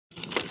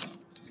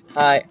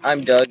Hi,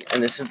 I'm Doug,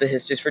 and this is the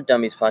Histories for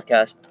Dummies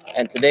podcast.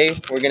 And today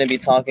we're going to be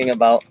talking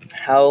about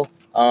how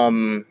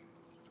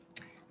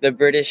the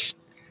British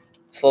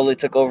slowly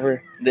took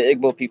over the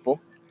Igbo people.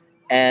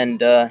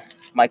 And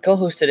my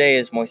co-host today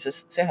is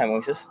Moises. Say hi,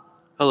 Moises.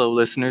 Hello,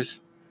 listeners.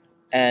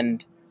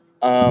 And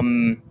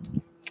um,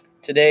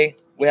 today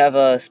we have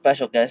a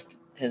special guest.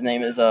 His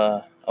name is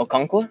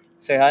Okonkwo.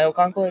 Say hi,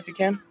 Okonkwo, if you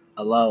can.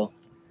 Hello.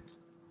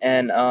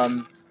 And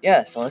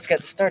so let's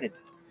get started.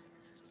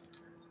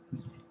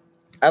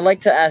 I'd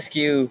like to ask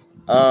you,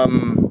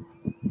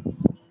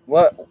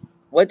 what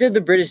did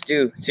the British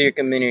do to your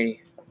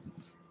community?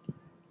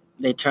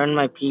 They turned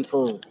my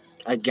people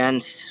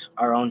against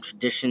our own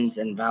traditions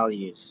and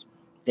values.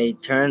 They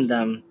turned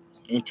them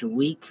into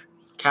weak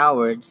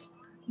cowards.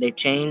 They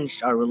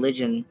changed our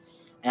religion,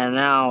 and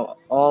now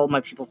all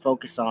my people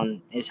focus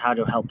on is how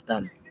to help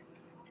them.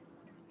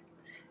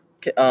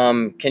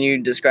 Can you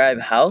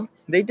describe how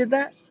they did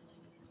that?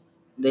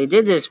 They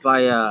did this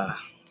by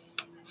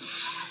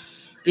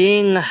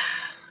being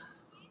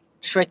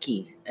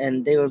tricky,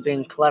 and they were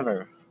being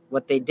clever.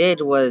 What they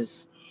did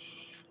was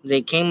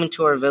they came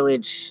into our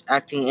village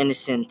acting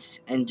innocent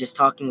and just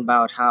talking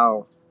about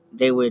how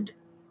they would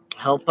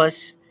help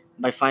us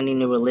by finding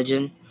new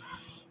religion.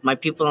 My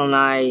people and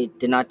I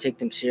did not take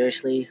them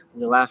seriously.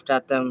 We laughed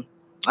at them.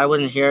 I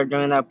wasn't here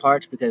during that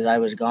part because I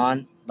was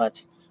gone,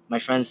 but my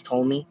friends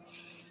told me.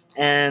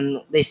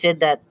 And they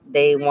said that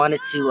they wanted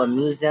to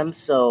amuse them,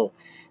 so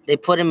they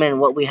put him in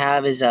what we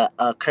have is a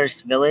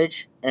cursed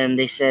village. And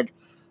they said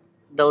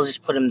they'll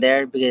just put him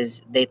there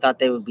because they thought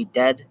they would be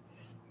dead.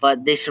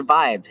 But they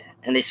survived,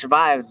 and they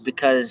survived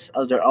because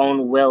of their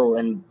own will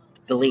and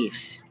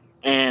beliefs.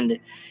 And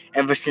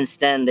ever since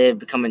then, they've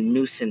become a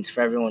nuisance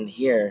for everyone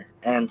here.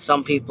 And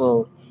some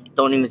people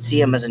don't even see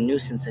them as a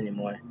nuisance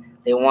anymore.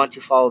 They want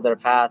to follow their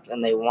path,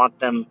 and they want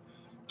them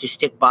to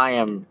stick by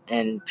them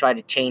and try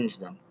to change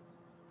them.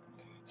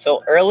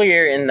 So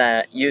earlier in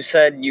that, you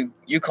said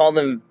you called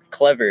them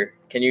clever.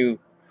 Can you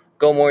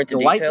go more into The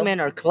detail? white men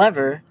are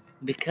clever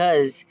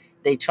because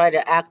they try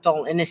to act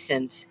all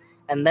innocent,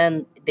 and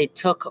then they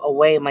took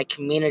away my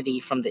community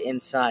from the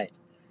inside.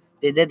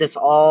 They did this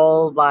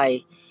all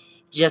by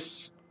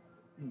just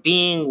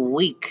being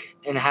weak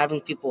and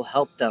having people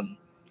help them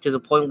to the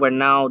point where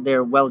now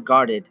they're well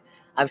guarded.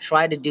 I've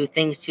tried to do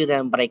things to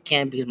them, but I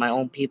can't because my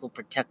own people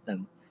protect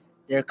them.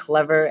 They're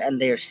clever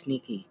and they're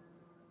sneaky.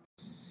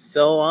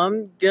 So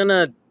I'm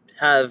gonna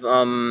have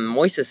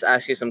Moises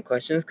ask you some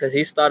questions because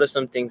he's thought of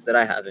some things that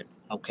I haven't.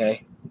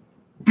 Okay.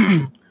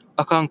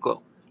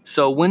 Akanko.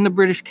 So when the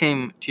British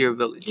came to your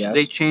village, Yes.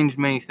 they changed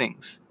many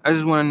things. I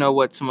just want to know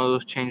what some of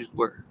those changes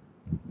were.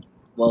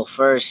 Well,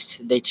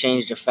 first, they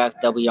changed the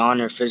fact that we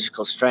honor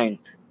physical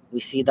strength. We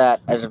see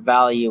that as a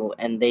value,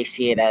 and they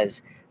see it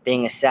as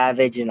being a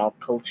savage and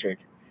uncultured.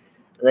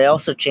 They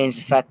also changed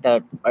the fact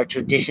that our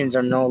traditions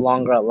are no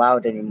longer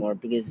allowed anymore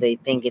because they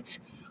think it's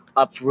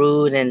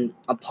uproot and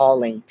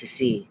appalling to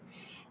see.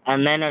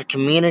 And then our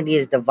community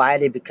is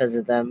divided because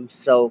of them.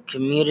 So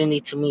community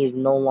to me is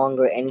no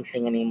longer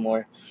anything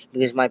anymore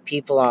because my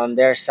people are on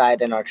their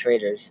side and are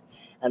traitors.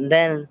 And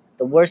then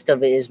the worst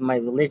of it is my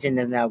religion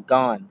is now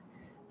gone.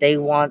 They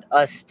want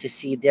us to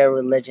see their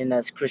religion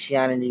as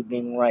Christianity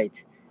being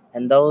right.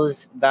 And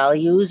those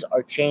values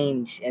are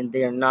changed and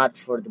they're not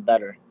for the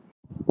better.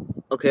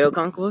 Okay,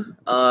 Okonkwo.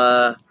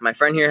 My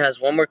friend here has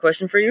one more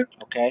question for you.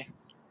 Okay?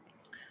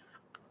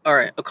 All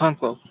right,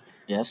 Akanko.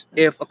 Yes?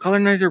 If a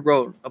colonizer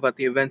wrote about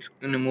the events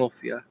in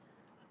Umulfia,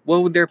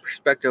 what would their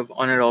perspective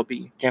on it all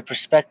be? Their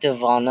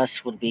perspective on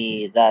us would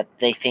be that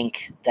they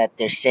think that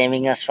they're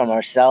saving us from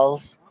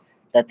ourselves,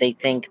 that they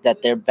think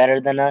that they're better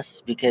than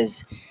us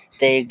because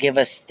they give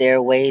us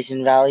their ways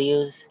and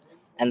values,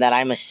 and that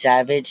I'm a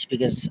savage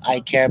because I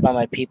care about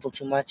my people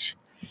too much.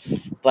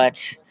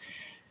 But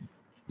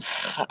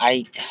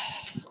I,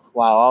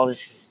 wow, all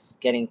this is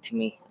getting to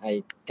me.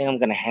 I think I'm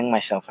gonna hang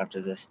myself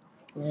after this.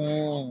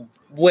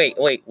 Wait,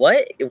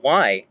 what?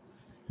 Why?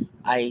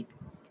 I,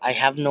 I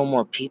have no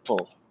more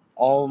people.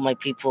 All my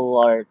people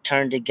are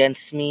turned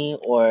against me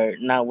or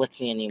not with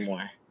me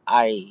anymore.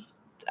 I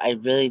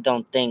really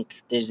don't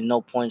think there's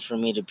no point for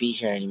me to be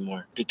here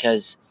anymore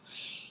because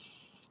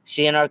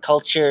see in our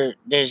culture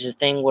there's a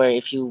thing where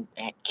if you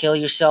kill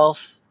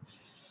yourself,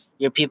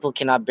 your people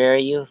cannot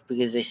bury you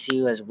because they see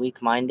you as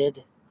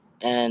weak-minded,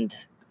 and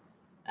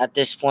at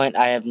this point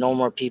I have no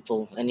more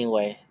people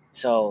anyway.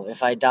 So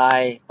if I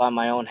die by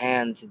my own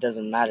hands, it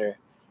doesn't matter.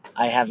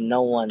 I have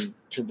no one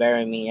to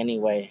bury me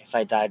anyway if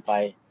I died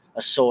by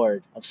a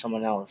sword of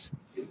someone else.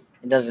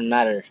 It doesn't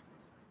matter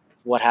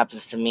what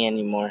happens to me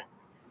anymore.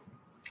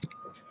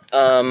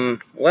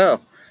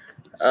 Well,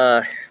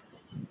 uh,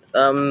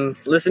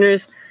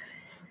 listeners,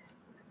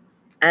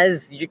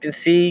 as you can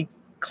see,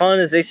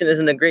 colonization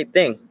isn't a great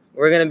thing.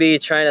 We're gonna be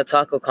trying to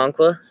talk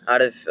Okonkwo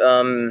out of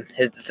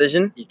his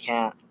decision, You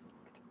can't.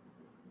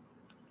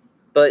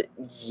 but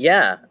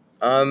yeah,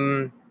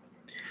 I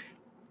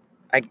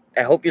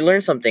hope you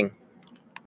learned something.